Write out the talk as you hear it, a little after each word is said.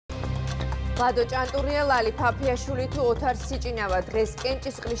Vado ჭანტურია ლალი ფაფიაშვილი თუ ოთარ სიჭინავა დღეს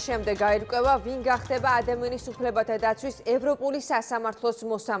კენჭისყრის შემდეგ გაირკვევა ვინ გახდება ადამიანის უფლებათა დაცვის ევროპული სასამართლოს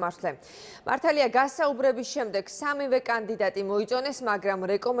მოსამართლე. მართალია გასაუბრების შემდეგ სამივე კანდიდატი მოიწონეს, მაგრამ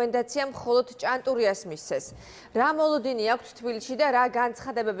რეკომენდაცია მხოლოდ ჭანტურიას მისცეს. რა მოლოდინი აქვთ თბილისში და რა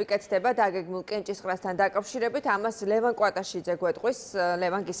განცხადებები კეთდება დაგეგმილ კენჭისყრასთან დაკავშირებით, ამას ლევან კვატაშიძე გვეტყვის.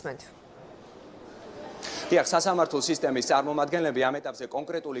 ლევან, გისმენთ. სასამართლო სისტემის წარმომადგენლები ამ ეტაპზე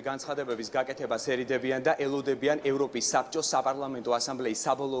კონკრეტული განცხადებების გაკეთებას ერიდებიან და ელოდებიან ევროპის საბჭოს საპარლამენტო ასამბლეის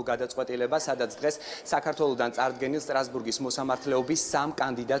საბოლოო გადაწყვეტილებას, სადაც დღეს საქართველოდან წარდგენილ სტრასბურგის მოსამართლეობის 3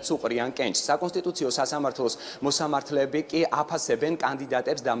 კანდიდატს უყრიან კენჭს. საკონსტიტუციო სასამართლოს მოსამართლეები კი აფასებენ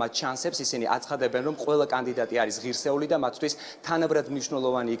კანდიდატებს და მათ შანსებს. ისინი აცხადებენ, რომ ყველა კანდიდატი არის ღირსეული და მათთვის თანაბრად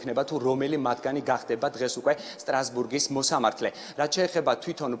მნიშვნელოვანი იქნება თუ რომელი მათგანი გახდება დღეს უკვე სტრასბურგის მოსამართლე. რაც შეეხება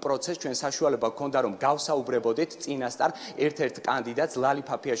თვითონ პროცესს, ჩვენ საშუალება გქონდა რომ გავსაუბრებოდით წინასწარ ერთ-ერთ კანდიდატს ლალი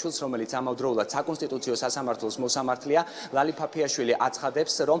ფაფიაშვილს, რომელიც ამავდროულად საკონსტიტუციო სასამართლოს მოსამართლეა. ლალი ფაფიაშვილი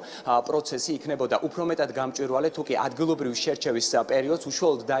აცხადებს, რომ პროცესი იქნებოდა უფრო მეტად გამჭვირვალე, თუ კი ადგილობრივი შერჩევის პერიოდს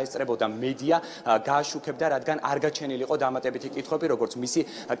უშუალოდ დაესწრებოდა მედია, გააშუქებდა, რადგან არ გაჩენილიყო დამატებითი კითხვები, როგორც მისი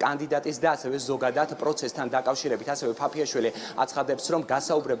კანდიდატის და ასევე ზოგადად პროცესთან დაკავშირებით. ასევე ფაფიაშვილი აცხადებს, რომ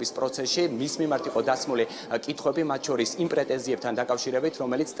გასაუბრების პროცესში მის მიმართ იყო დასმული კითხვები, მათ შორის იმ პრეტენზიებთან დაკავშირებით,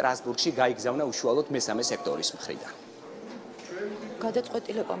 რომელიც სტრასბურგში გაიგზავნა უშუალოდ მესამე სექტორის მხრიდან.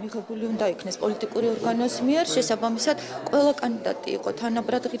 გადაწყვეტილება მიღებული უნდა იქნეს პოლიტიკური ორგანოს მიერ, შესაბამისად ყველა კანდიდატი იყო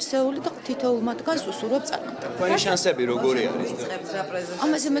თანაბრად ღირსეული და თითოეულ მათგანს უსურვებ წარმატება. თქვენი შანსები როგორი არის?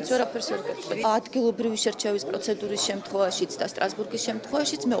 ამაზე მეც ვერაფერს ვერ გეტყვი. ადგილობრივი შერჩევის პროცედურის შემთხვევაშიც და სტრასბურგის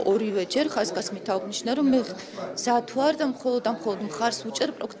შემთხვევაშიც მე ორივეჯერ ხაზგასმით აღვნიშნა, რომ მე მზად ვარ და მხოლოდ მხარს ვუჭერ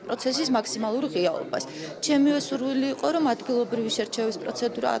პროცესის მაქსიმალურ ღიაობას. ჩემივე სურვილი იყო, რომ ადგილობრივი შერჩევის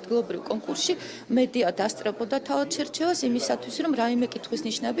პროცედურა, ადგილობრივ კონკურსში მედია დასწრებოდა თავად შერჩევას იმისათვის, რომ რაიმე კითხვის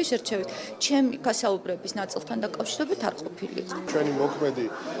ნიშნები შერჩევით ჩემი გასაუბრების ნაწილთან დაკავშირებით არ ყოფილიყო. ჩვენი მოქმედი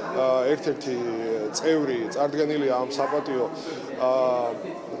ერთ-ერთი წევრი წარდგენილია ამ საპატიო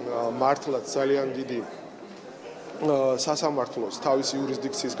მართლაც ძალიან დიდი სასამართლოს თავისი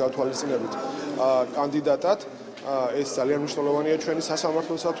იურისდიქციის გათვალისწინებით კანდიდატად. ეს ძალიან მნიშვნელოვანია ჩვენი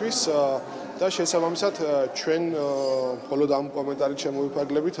სასამართლოსათვის და შესაბამისად ჩვენ მხოლოდ ამ კომენტარით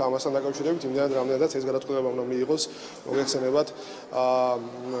შემოვიფარგლებით ამასთან დაკავშირებით, იმდენად რამდენადაც ეს გადაწყვეტილება უნდა მიიღოს მოგეხსენებათ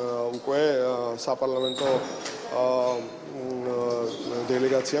უკვე საპარლამენტო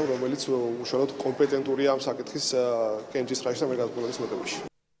დელეგაციამ, რომელიც უშუალოდ კომპეტენტურია ამ საკითხის კენჭისყრაში და მე გადაწყვეტილების მიღებაში.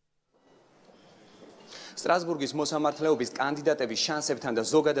 სტრასბურგის მოსამართლეობის კანდიდატების შანსებთან და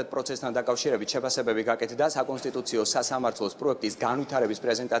ზოგადად პროცესთან დაკავშირებით შეფასებები გაკეთდა საკონსტიტუციო სასამართლოს პროექტის განვითარების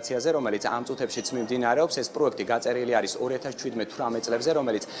პრეზენტაციაზე, რომელიც ამ წუთებშიც მიმდინარეობს. ეს პროექტი გაწერილი არის 2017-18 წლებზე,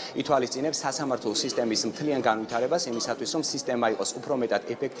 რომელიც ითვალისწინებს სასამართლო სისტემის მთლიან განვითარებას იმისათვის, რომ სისტემა იყოს უფრო მეტად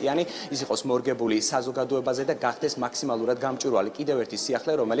ეფექტიანი, ის იყოს მორგებული საზოგადოებაზე და გახდეს მაქსიმალურად გამჭვირვალე. კიდევ ერთი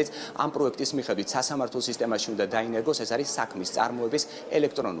სიახლე, რომელიც ამ პროექტის მიხედვით სასამართლო სისტემაში უნდა დაინერგოს, ეს არის საქმის წარმოების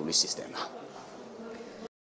ელექტრონული სისტემა.